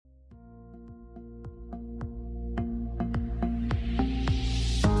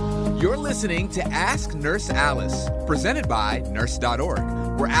You're listening to Ask Nurse Alice, presented by Nurse.org,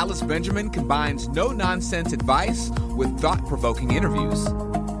 where Alice Benjamin combines no-nonsense advice with thought-provoking interviews.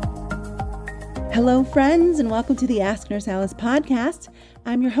 Hello, friends, and welcome to the Ask Nurse Alice podcast.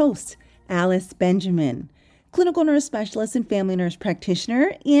 I'm your host, Alice Benjamin, clinical nurse specialist and family nurse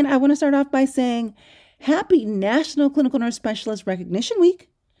practitioner, and I want to start off by saying Happy National Clinical Nurse Specialist Recognition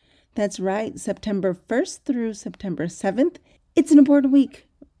Week. That's right, September 1st through September 7th. It's an important week.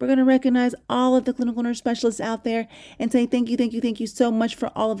 We're going to recognize all of the clinical nurse specialists out there and say thank you so much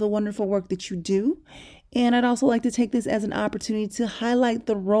for all of the wonderful work that you do. And I'd also like to take this as an opportunity to highlight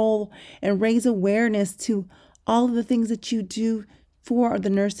the role and raise awareness to all of the things that you do for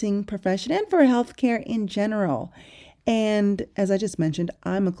the nursing profession and for healthcare in general. And as I just mentioned,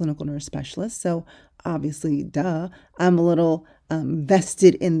 I'm a clinical nurse specialist, so obviously, I'm a little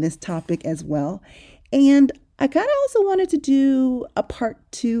vested in this topic as well. And I kind of also wanted to do a part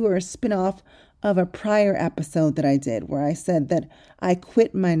 2 or a spinoff of a prior episode that I did where I said that I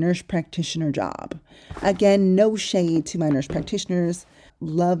quit my nurse practitioner job. Again, no shade to my nurse practitioners.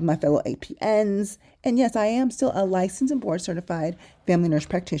 Love my fellow APNs. And yes, I am still a licensed and board certified family nurse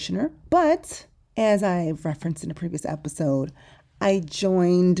practitioner. But as I referenced in a previous episode, I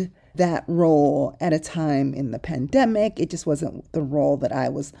joined that role at a time in the pandemic. It just wasn't the role that I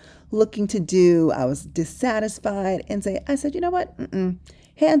was looking to do. I was dissatisfied and I said, you know what?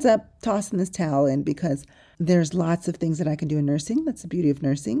 Hands up, tossing this towel in because there's lots of things that I can do in nursing. That's the beauty of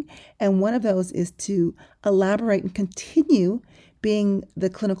nursing. And one of those is to elaborate and continue being the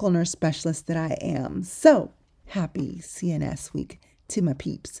clinical nurse specialist that I am. So happy CNS week to my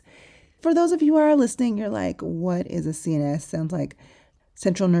peeps. For those of you who are listening, you're like, what is a CNS? Sounds like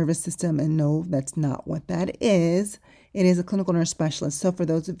central nervous system. And no, that's not what that is. It is a clinical nurse specialist. So for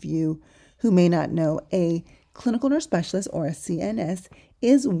those of you who may not know, a clinical nurse specialist or a CNS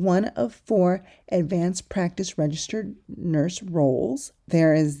is one of 4 advanced practice registered nurse roles.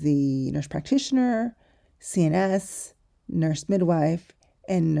 There is the nurse practitioner, CNS, nurse midwife,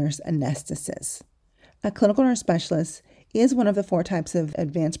 and nurse anesthetist. A clinical nurse specialist is one of the 4 types of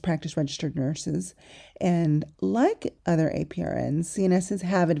advanced practice registered nurses. And like other APRNs, CNSs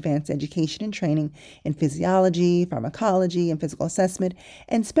have advanced education and training in physiology, pharmacology, and physical assessment,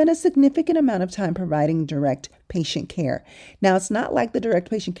 and spend a significant amount of time providing direct patient care. Now, it's not like the direct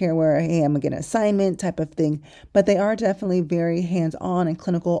patient care where, hey, I'm going to get an assignment type of thing, but they are definitely very hands-on and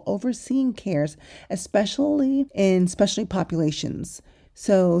clinical, overseeing cares, especially in specialty populations.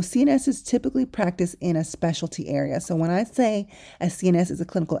 So CNSs typically practice in a specialty area. So when I say a CNS is a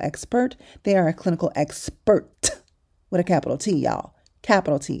clinical expert, they are a clinical expert with a capital T, y'all.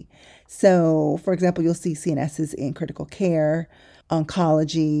 Capital T. So, for example, you'll see CNSs in critical care,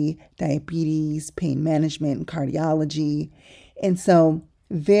 oncology, diabetes, pain management, and cardiology. And so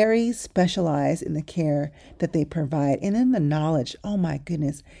very specialized in the care that they provide. And then the knowledge, oh my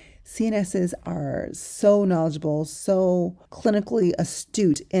goodness. CNSs are so knowledgeable, so clinically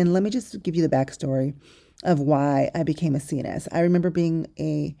astute. And let me just give you the backstory of why I became a CNS. I remember being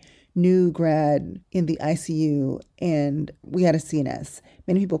a new grad in the ICU and we had a CNS.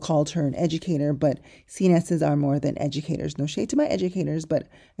 Many people called her an educator, but CNSs are more than educators. No shade to my educators, but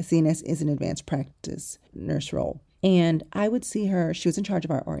a CNS is an advanced practice nurse role. And I would see her, she was in charge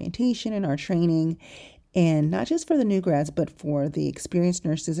of our orientation and our training. And not just for the new grads, but for the experienced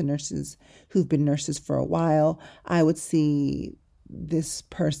nurses and nurses who've been nurses for a while, I would see this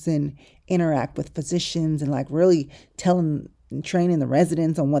person interact with physicians and like really telling and training the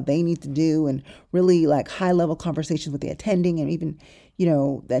residents on what they need to do and really like high level conversations with the attending and even,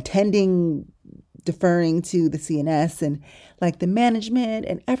 the attending deferring to the CNS and like the management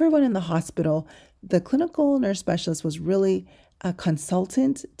and everyone in the hospital. The clinical nurse specialist was really a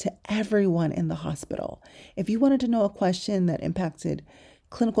consultant to everyone in the hospital. If you wanted to know a question that impacted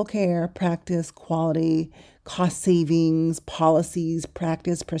clinical care, practice, quality, cost savings, policies,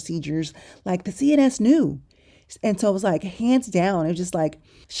 practice, procedures, like the CNS knew. And so it was like hands down. It was just like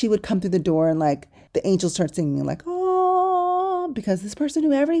she would come through the door and like the angels start singing like, oh, because this person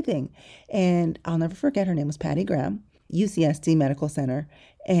knew everything. And I'll never forget, her name was Patty Graham, UCSD Medical Center.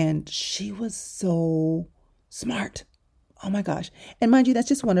 And she was so smart. Oh my gosh. And mind you, that's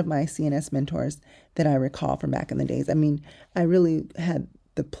just one of my CNS mentors that I recall from back in the days. I mean, I really had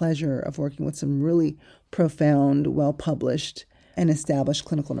the pleasure of working with some really profound, well-published and established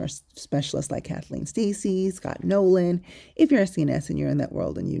clinical nurse specialists like Kathleen Stacy, Scott Nolan. If you're a CNS and you're in that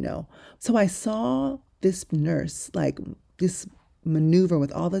world and you know. So I saw this nurse, like this maneuver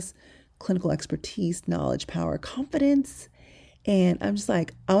with all this clinical expertise, knowledge, power, confidence. And I'm just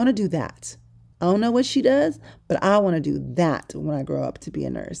like, I want to do that. I don't know what she does, but I want to do that when I grow up to be a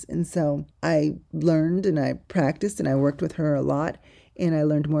nurse. And so I learned and I practiced and I worked with her a lot. And I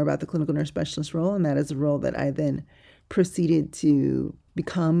learned more about the clinical nurse specialist role. And that is a role that I then proceeded to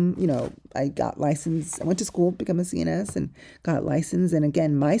become, I got licensed. I went to school to become a CNS and got licensed. And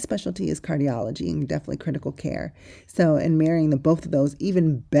again, my specialty is cardiology and definitely critical care. So, and marrying both of those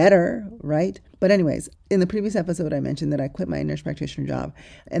even better, right? But anyways, in the previous episode, I mentioned that I quit my nurse practitioner job.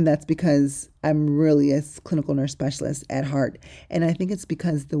 And that's because I'm really a clinical nurse specialist at heart. And I think it's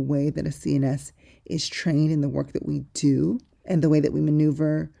because the way that a CNS is trained in the work that we do and the way that we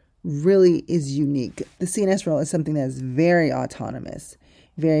maneuver really is unique. The CNS role is something that is very autonomous,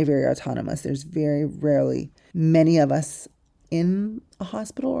 very, very autonomous. There's very rarely many of us in a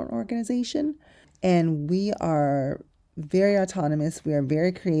hospital or an organization, and we are very autonomous. We are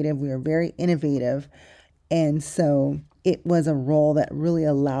very creative. We are very innovative. And so it was a role that really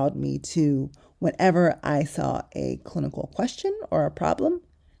allowed me to, whenever I saw a clinical question or a problem,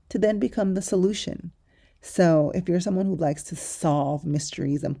 to then become the solution. So if you're someone who likes to solve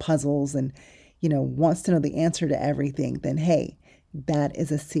mysteries and puzzles and, wants to know the answer to everything, then hey, that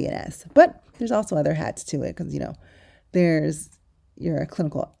is a CNS. But there's also other hats to it because, you're a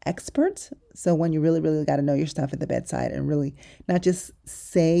clinical expert. So when you really, really got to know your stuff at the bedside and really not just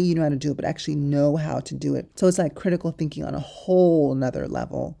say you know how to do it, but actually know how to do it. So it's like critical thinking on a whole nother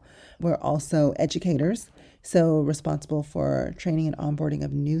level. We're also educators. So responsible for training and onboarding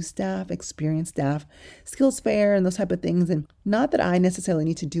of new staff, experienced staff, skills fair, and those type of things. And not that I necessarily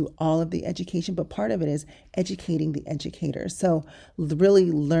need to do all of the education, but part of it is educating the educators. So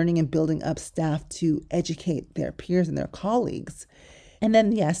really learning and building up staff to educate their peers and their colleagues. And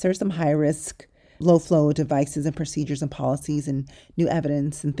then, yes, there's some high risk, low flow devices and procedures and policies and new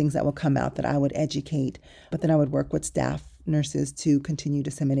evidence and things that will come out that I would educate. But then I would work with staff nurses to continue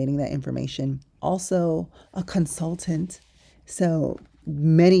disseminating that information. Also a consultant. So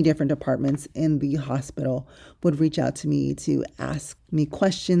many different departments in the hospital would reach out to me to ask me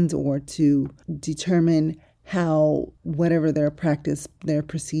questions or to determine how whatever their practice, their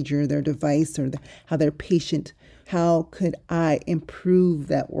procedure, their device, or how their patient, how could I improve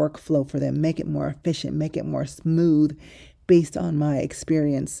that workflow for them, make it more efficient, make it more smooth based on my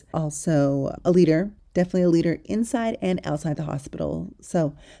experience. Also a leader. Definitely a leader inside and outside the hospital.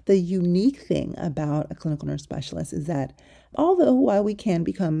 So the unique thing about a clinical nurse specialist is that although while we can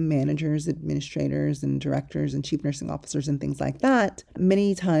become managers, administrators, and directors and chief nursing officers and things like that,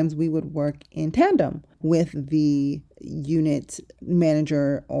 many times we would work in tandem with the unit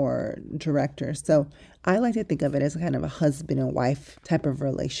manager or director. So I like to think of it as kind of a husband and wife type of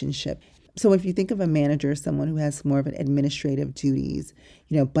relationship. So if you think of a manager as someone who has more of an administrative duties,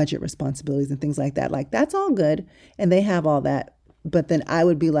 budget responsibilities and things like that, that's all good. And they have all that. But then I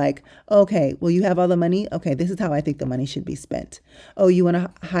would be like, okay, well, you have all the money. Okay, this is how I think the money should be spent. Oh, you want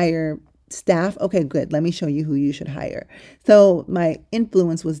to hire staff? Okay, good. Let me show you who you should hire. So my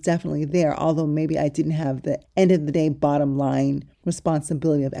influence was definitely there, although maybe I didn't have the end of the day bottom line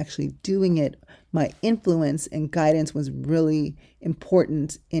responsibility of actually doing it. My influence and guidance was really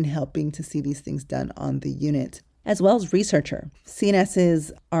important in helping to see these things done on the unit, as well as researcher.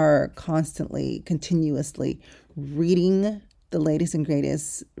 CNSs are constantly, continuously reading the latest and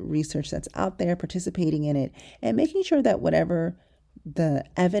greatest research that's out there, participating in it, and making sure that whatever the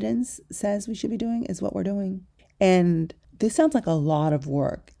evidence says we should be doing is what we're doing. And this sounds like a lot of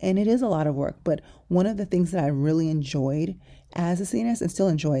work, and it is a lot of work, but one of the things that I really enjoyed as a CNS and still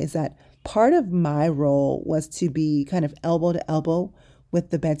enjoy is that part of my role was to be kind of elbow to elbow with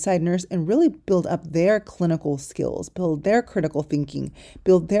the bedside nurse and really build up their clinical skills, build their critical thinking,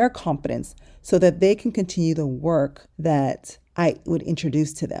 build their competence so that they can continue the work that I would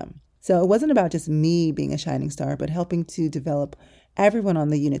introduce to them. So it wasn't about just me being a shining star, but helping to develop everyone on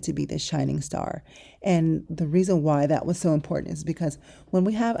the unit to be this shining star. And the reason why that was so important is because when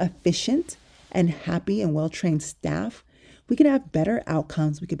we have efficient and happy and well-trained staff, we can have better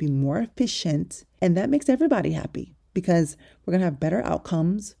outcomes. We could be more efficient, and that makes everybody happy because we're going to have better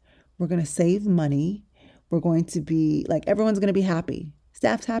outcomes. We're going to save money. We're going to be everyone's going to be happy.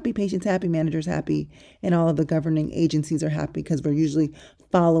 Staff's happy, patients happy, managers happy, and all of the governing agencies are happy because we're usually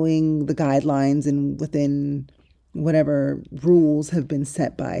following the guidelines and within whatever rules have been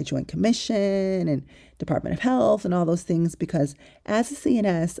set by Joint Commission and Department of Health and all those things, because as a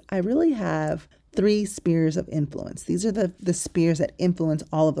CNS, I really have 3 spheres of influence. These are the spheres that influence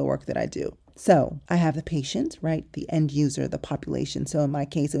all of the work that I do. So I have the patient, right? The end user, the population. So in my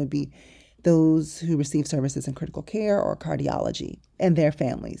case, it would be those who receive services in critical care or cardiology and their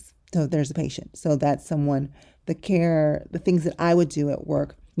families. So there's a patient. So that's someone, the things that I would do at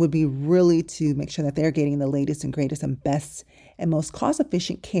work would be really to make sure that they're getting the latest and greatest and best and most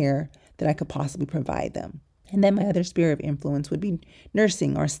cost-efficient care that I could possibly provide them. And then my other sphere of influence would be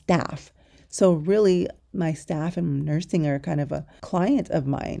nursing or staff. So really, my staff and nursing are kind of a client of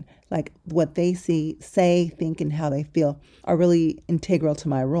mine. Like what they see, say, think, and how they feel are really integral to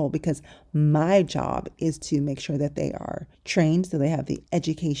my role, because my job is to make sure that they are trained, so they have the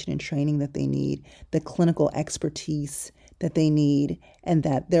education and training that they need, the clinical expertise that they need, and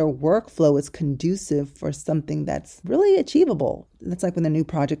that their workflow is conducive for something that's really achievable. That's like when the new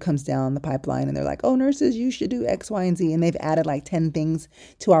project comes down the pipeline and they're like, oh, nurses, you should do X, Y, and Z. And they've added like 10 things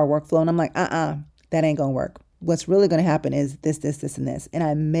to our workflow. And I'm like, that ain't going to work. What's really going to happen is this, and this. And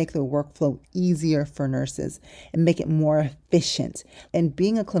I make the workflow easier for nurses and make it more efficient. And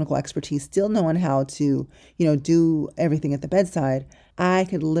being a clinical expertise, still knowing how to, do everything at the bedside, I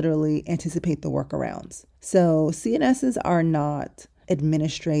could literally anticipate the workarounds. So CNSs are not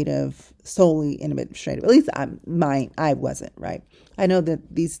solely administrative. At least I wasn't, right? I know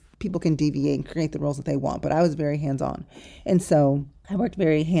that these people can deviate and create the roles that they want, but I was very hands-on. And so I worked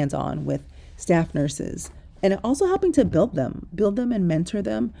very hands-on with staff nurses, and also helping to build them and mentor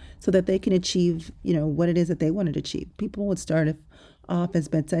them so that they can achieve, what it is that they wanted to achieve. People would start off as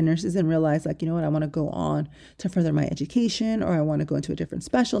bedside nurses and realize, like, I want to go on to further my education, or I want to go into a different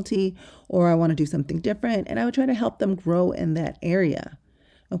specialty, or I want to do something different. And I would try to help them grow in that area.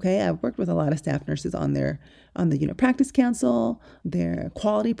 Okay. I worked with a lot of staff nurses on the unit practice council, their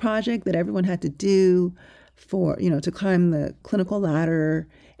quality project that everyone had to do for, to climb the clinical ladder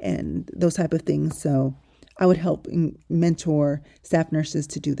and those type of things. So I would help mentor staff nurses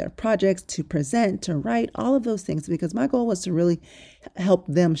to do their projects, to present, to write, all of those things, because my goal was to really help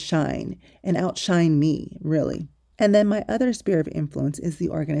them shine and outshine me, really. And then my other sphere of influence is the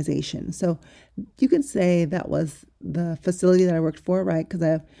organization. So you could say that was the facility that I worked for, right? Because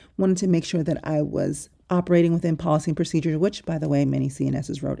I wanted to make sure that I was operating within policy and procedures, which, by the way, many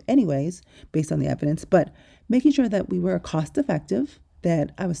CNSs wrote anyways, based on the evidence, but making sure that we were cost effective,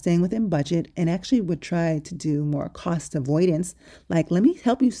 that I was staying within budget, and actually would try to do more cost avoidance. Like, let me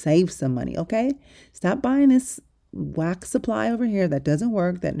help you save some money, okay? Stop buying this whack supply over here that doesn't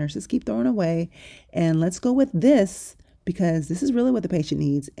work, that nurses keep throwing away, and let's go with this, because this is really what the patient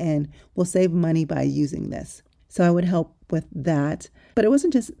needs, and we'll save money by using this. So I would help with that. But it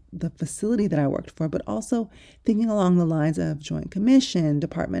wasn't just the facility that I worked for, but also thinking along the lines of Joint Commission,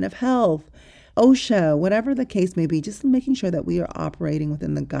 Department of Health, OSHA, whatever the case may be, just making sure that we are operating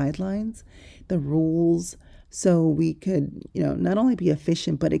within the guidelines, the rules, so we could, not only be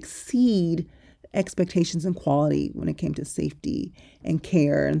efficient, but exceed expectations and quality when it came to safety and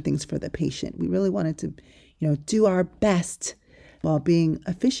care and things for the patient. We really wanted to, do our best while being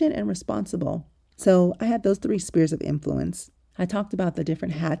efficient and responsible. So I had those 3 spheres of influence. I talked about the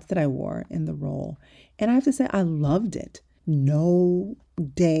different hats that I wore in the role, and I have to say I loved it. No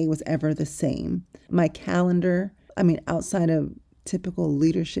day was ever the same. My calendar, outside of typical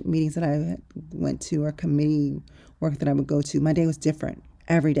leadership meetings that I went to or committee work that I would go to, my day was different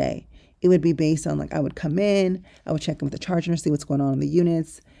every day. It would be based on, I would come in, I would check in with the charge nurse, see what's going on in the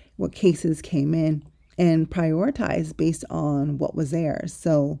units, what cases came in, and prioritize based on what was there.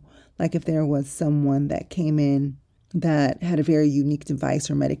 So, if there was someone that came in that had a very unique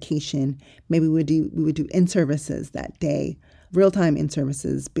device or medication, maybe we would do in-services that day, real-time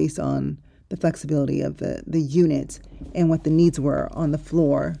in-services based on the flexibility of the unit and what the needs were on the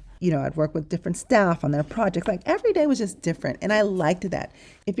floor. I'd work with different staff on their projects. Every day was just different, and I liked that.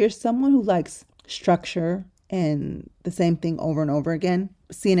 If you're someone who likes structure and the same thing over and over again,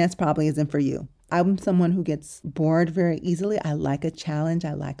 CNS probably isn't for you. I'm someone who gets bored very easily. I like a challenge.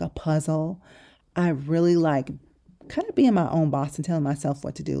 I like a puzzle. I really like kind of being my own boss and telling myself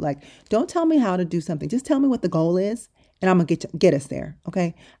what to do. Don't tell me how to do something. Just tell me what the goal is, and I'm going to get us there,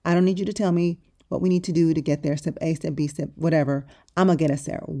 okay? I don't need you to tell me what we need to do to get there, step A, step B, step whatever. I'm going to get us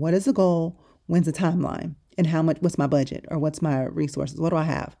there. What is the goal? When's the timeline? And what's my budget, or what's my resources? What do I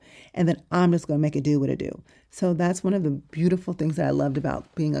have? And then I'm just going to make it do what it do. So that's one of the beautiful things that I loved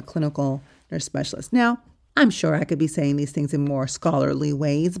about being a clinical nurse specialist. Now, I'm sure I could be saying these things in more scholarly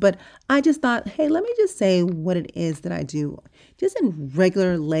ways, but I just thought, hey, let me just say what it is that I do, just in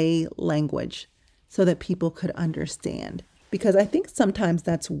regular lay language, so that people could understand. Because I think sometimes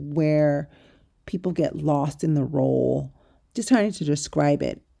that's where people get lost in the role, just trying to describe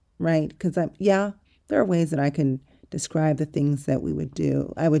it, right? Because there are ways that I can describe the things that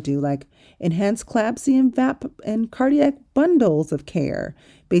I would do, like enhance CLABSI and VAP and cardiac bundles of care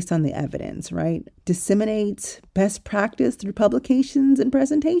based on the evidence, right? Disseminate best practice through publications and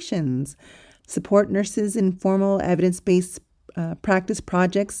presentations. Support nurses in formal evidence-based practice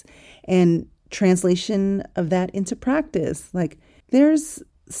projects and translation of that into practice. Like there's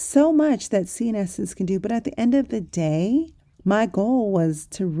so much that CNSs can do. But at the end of the day, my goal was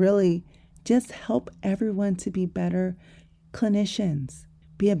to really just help everyone to be better clinicians.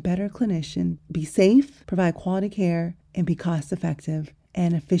 Be a better clinician, be safe, provide quality care, and be cost effective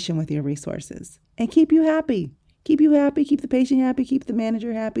and efficient with your resources. And keep you happy. Keep you happy, keep the patient happy, keep the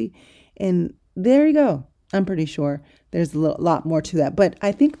manager happy. And there you go. I'm pretty sure there's a lot more to that. But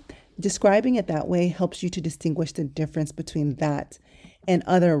I think describing it that way helps you to distinguish the difference between that and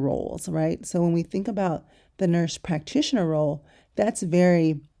other roles, right? So when we think about the nurse practitioner role, that's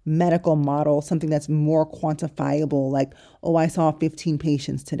very medical model, something that's more quantifiable, like, oh, I saw 15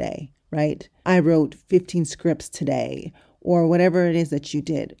 patients today, right? I wrote 15 scripts today, or whatever it is that you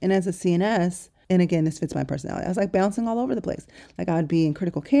did. And as a CNS, and again, this fits my personality, I was like bouncing all over the place. Like I'd be in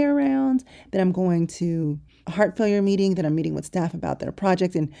critical care rounds, then I'm going to a heart failure meeting, then I'm meeting with staff about their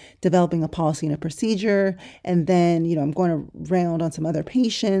project and developing a policy and a procedure. And then, I'm going around on some other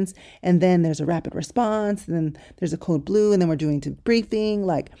patients. And then there's a rapid response. And then there's a code blue. And then we're doing debriefing,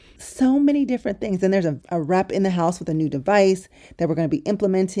 like so many different things. And there's a rep in the house with a new device that we're going to be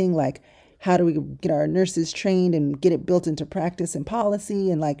implementing, like how do we get our nurses trained and get it built into practice and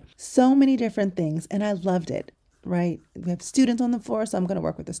policy and like so many different things. And I loved it, right? We have students on the floor, so I'm going to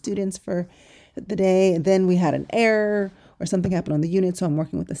work with the students for the day. And then we had an error or something happened on the unit. So I'm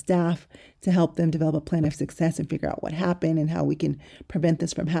working with the staff to help them develop a plan of success and figure out what happened and how we can prevent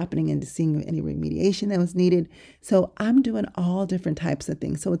this from happening and seeing any remediation that was needed. So I'm doing all different types of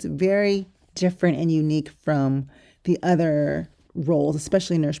things. So it's very different and unique from the other roles,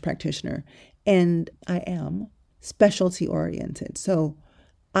 especially nurse practitioner. And I am specialty oriented. So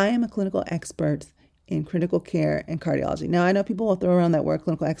I am a clinical expert in critical care and cardiology. Now, I know people will throw around that word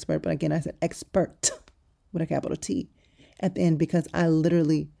clinical expert, but again, I said expert with a capital T at the end because I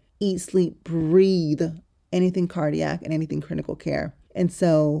literally eat, sleep, breathe anything cardiac and anything critical care. And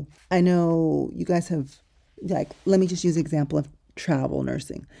so I know you guys have, like, let me just use the example of travel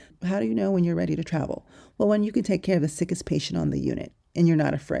nursing. How do you know when you're ready to travel? Well, when you can take care of the sickest patient on the unit and you're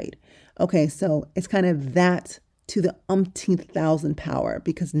not afraid. Okay, so it's kind of that to the umpteenth thousand power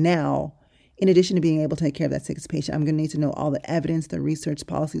because now, in addition to being able to take care of that sickest patient, I'm going to need to know all the evidence, the research,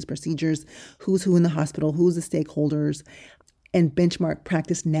 policies, procedures, who's who in the hospital, who's the stakeholders, and benchmark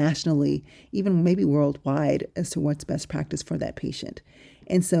practice nationally, even maybe worldwide, as to what's best practice for that patient.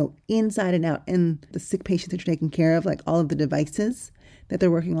 And so inside and out, and the sick patients that you're taking care of, like all of the devices that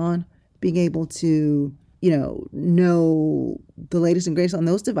they're working on, being able to know the latest and greatest on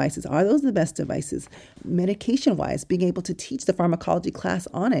those devices. Are those the best devices? Medication-wise, being able to teach the pharmacology class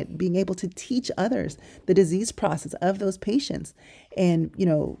on it, being able to teach others the disease process of those patients, and,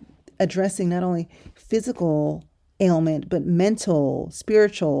 addressing not only physical ailment, but mental,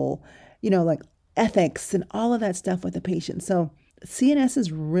 spiritual, like ethics and all of that stuff with the patient. So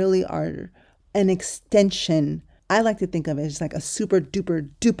CNSs really are an extension. I like to think of it as like a super duper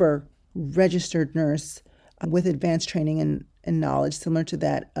duper registered nurse with advanced training and knowledge similar to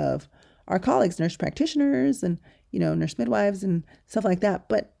that of our colleagues, nurse practitioners and, nurse midwives and stuff like that,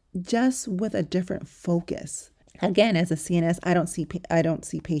 but just with a different focus. Again, as a CNS, I don't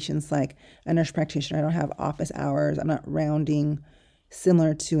see patients like a nurse practitioner. I don't have office hours. I'm not rounding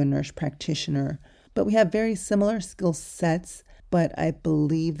similar to a nurse practitioner, but we have very similar skill sets. But I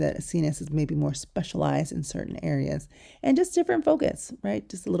believe that a CNS is maybe more specialized in certain areas and just different focus, right?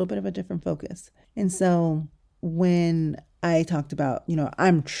 Just a little bit of a different focus. And so when I talked about,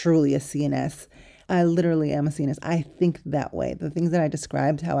 I'm truly a CNS, I literally am a CNS. I think that way. The things that I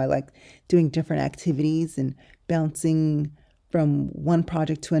described, how I like doing different activities and bouncing from one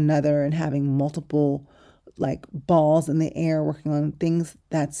project to another and having multiple like balls in the air working on things,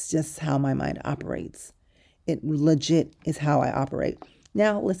 that's just how my mind operates. It legit is how I operate.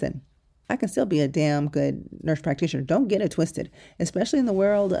 Now, listen, I can still be a damn good nurse practitioner. Don't get it twisted, especially in the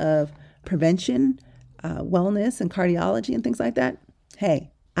world of prevention, wellness, and cardiology and things like that.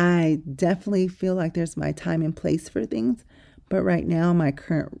 Hey, I definitely feel like there's my time and place for things. But right now, my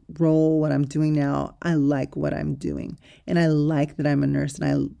current role, what I'm doing now, I like what I'm doing. And I like that I'm a nurse and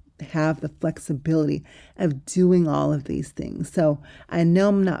I have the flexibility of doing all of these things. So I know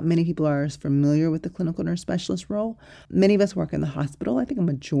not many people are as familiar with the clinical nurse specialist role. Many of us work in the hospital. I think a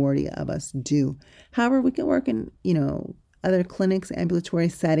majority of us do. However, we can work in, other clinics, ambulatory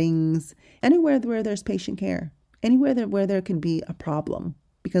settings, anywhere where there's patient care, anywhere where there can be a problem,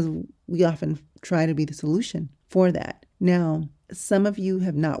 because we often try to be the solution for that. Now, some of you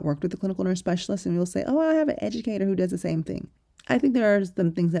have not worked with the clinical nurse specialist and you'll say, oh, I have an educator who does the same thing. I think there are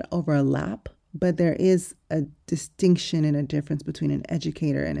some things that overlap, But there is a distinction and a difference between an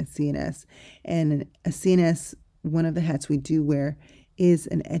educator and a CNS. And a CNS, one of the hats we do wear is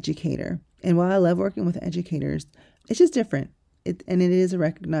an educator. And while I love working with educators, it's just different. It is a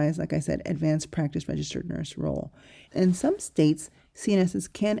recognized, like I said, advanced practice registered nurse role. In some states,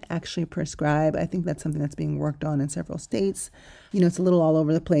 CNSs can actually prescribe. I think that's something that's being worked on in several states. It's a little all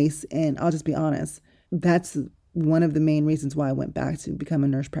over the place. And I'll just be honest, that's one of the main reasons why I went back to become a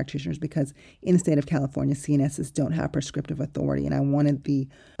nurse practitioner, is because in the state of California, CNSs don't have prescriptive authority. And I wanted the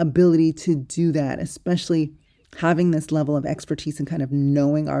ability to do that, especially having this level of expertise and kind of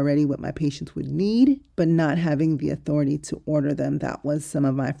knowing already what my patients would need, but not having the authority to order them. That was some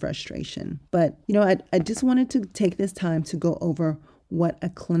of my frustration. But, I just wanted to take this time to go over what a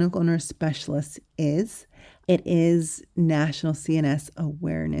clinical nurse specialist is. It is National CNS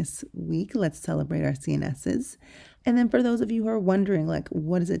Awareness Week. Let's celebrate our CNSs. And then for those of you who are wondering,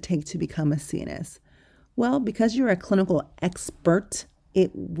 what does it take to become a CNS? Well, because you're a clinical expert,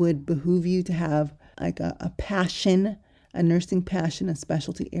 it would behoove you to have a passion, a nursing passion, a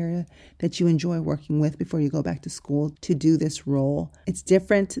specialty area that you enjoy working with before you go back to school to do this role. It's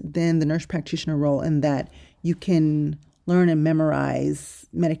different than the nurse practitioner role in that you can learn and memorize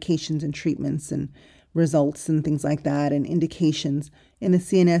medications and treatments and results and things like that and indications. In the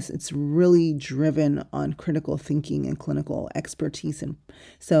CNS, it's really driven on critical thinking and clinical expertise. And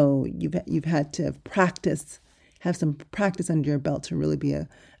so you've had to have some practice under your belt to really be a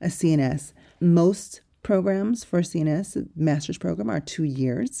CNS. Most programs for CNS, master's program, are 2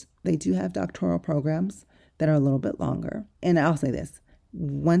 years. They do have doctoral programs that are a little bit longer. And I'll say this,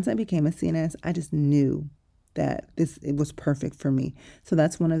 once I became a CNS, I just knew that it was perfect for me. So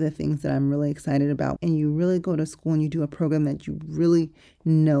that's one of the things that I'm really excited about. And you really go to school and you do a program that you really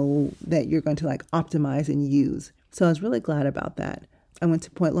know that you're going to optimize and use. So I was really glad about that. I went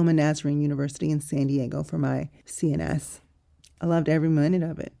to Point Loma Nazarene University in San Diego for my CNS. I loved every minute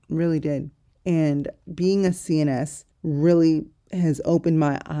of it, really did. And being a CNS really has opened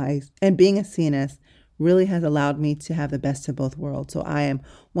my eyes. And being a CNS really has allowed me to have the best of both worlds. So I am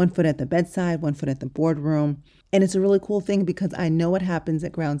 1 foot at the bedside, 1 foot at the boardroom. And it's a really cool thing because I know what happens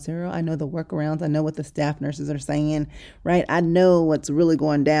at ground zero. I know the workarounds. I know what the staff nurses are saying, right? I know what's really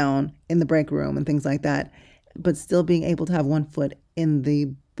going down in the break room and things like that. But still being able to have 1 foot in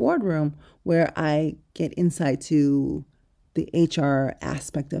the boardroom where I get insight to the HR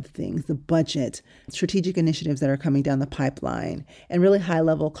aspect of things, the budget, strategic initiatives that are coming down the pipeline, and really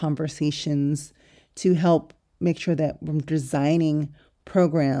high-level conversations to help make sure that we're designing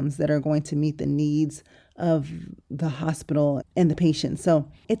programs that are going to meet the needs of the hospital and the patient. So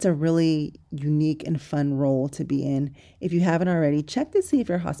it's a really unique and fun role to be in. If you haven't already, check to see if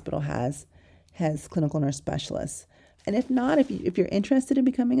your hospital has clinical nurse specialists. And if not, if you're interested in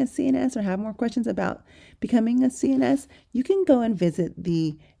becoming a CNS or have more questions about becoming a CNS, you can go and visit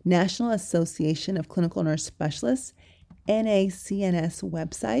the National Association of Clinical Nurse Specialists, NACNS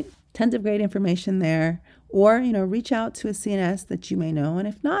website. Tons of great information there. Or, reach out to a CNS that you may know. And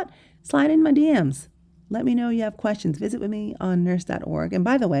if not, slide in my DMs. Let me know you have questions. Visit with me on nurse.org. And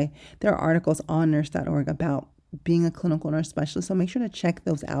by the way, there are articles on nurse.org about being a clinical nurse specialist. So make sure to check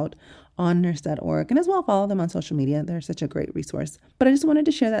those out on nurse.org and as well follow them on social media. They're such a great resource. But I just wanted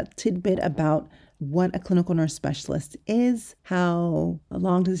to share that tidbit about what a clinical nurse specialist is, how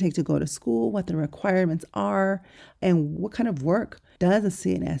long does it take to go to school, what the requirements are, and what kind of work does a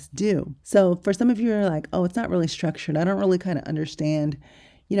CNS do. So for some of you are like, oh, it's not really structured. I don't really kind of understand,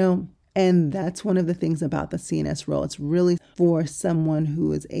 and that's one of the things about the CNS role. It's really for someone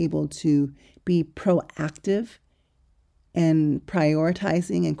who is able to be proactive and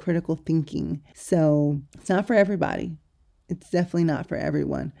prioritizing and critical thinking. So it's not for everybody. It's definitely not for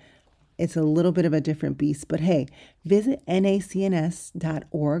everyone. It's a little bit of a different beast. But hey, visit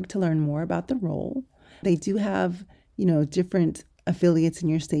nacns.org to learn more about the role. They do have, different affiliates in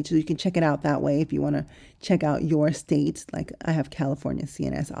your state, so you can check it out that way if you want to check out your state. Like I have California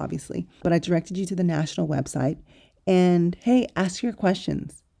CNS, obviously, but I directed you to the national website. And hey, ask your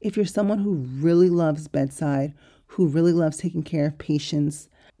questions. If you're someone who really loves bedside, who really loves taking care of patients,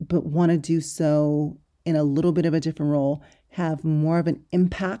 but want to do so in a little bit of a different role, have more of an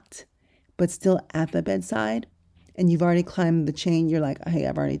impact, but still at the bedside, and you've already climbed the chain, you're like, hey,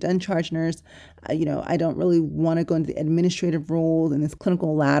 I've already done charge nurse. I don't really want to go into the administrative role and this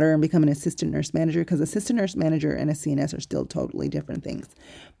clinical ladder and become an assistant nurse manager, because assistant nurse manager and a CNS are still totally different things.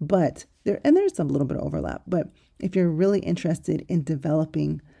 But there's a little bit of overlap. But if you're really interested in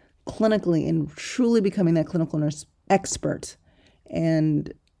developing clinically and truly becoming that clinical nurse expert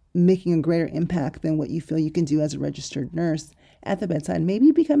and making a greater impact than what you feel you can do as a registered nurse at the bedside.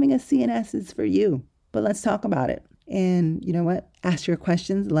 Maybe becoming a CNS is for you, but let's talk about it. And you know what? Ask your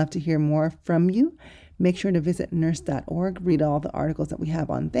questions. Love to hear more from you. Make sure to visit nurse.org, read all the articles that we have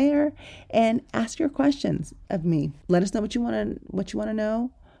on there, and ask your questions of me. Let us know what you want to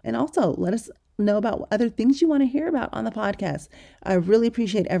know, and also let us know about other things you want to hear about on the podcast. I really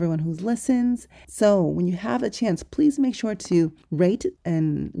appreciate everyone who listens. So when you have a chance, please make sure to rate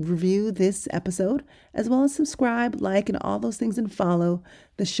and review this episode, as well as subscribe, like, and all those things, and follow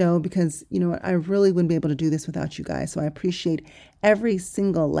the show, because you know what? I really wouldn't be able to do this without you guys. So I appreciate every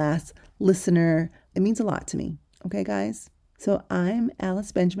single last listener. It means a lot to me. Okay, guys? So I'm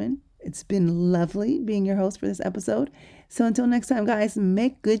Alice Benjamin. It's been lovely being your host for this episode. So until next time, guys,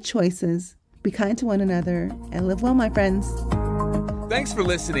 make good choices, be kind to one another, and live well, my friends. Thanks for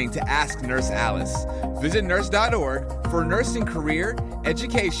listening to Ask Nurse Alice. Visit nurse.org for nursing career,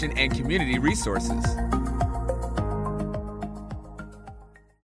 education, and community resources.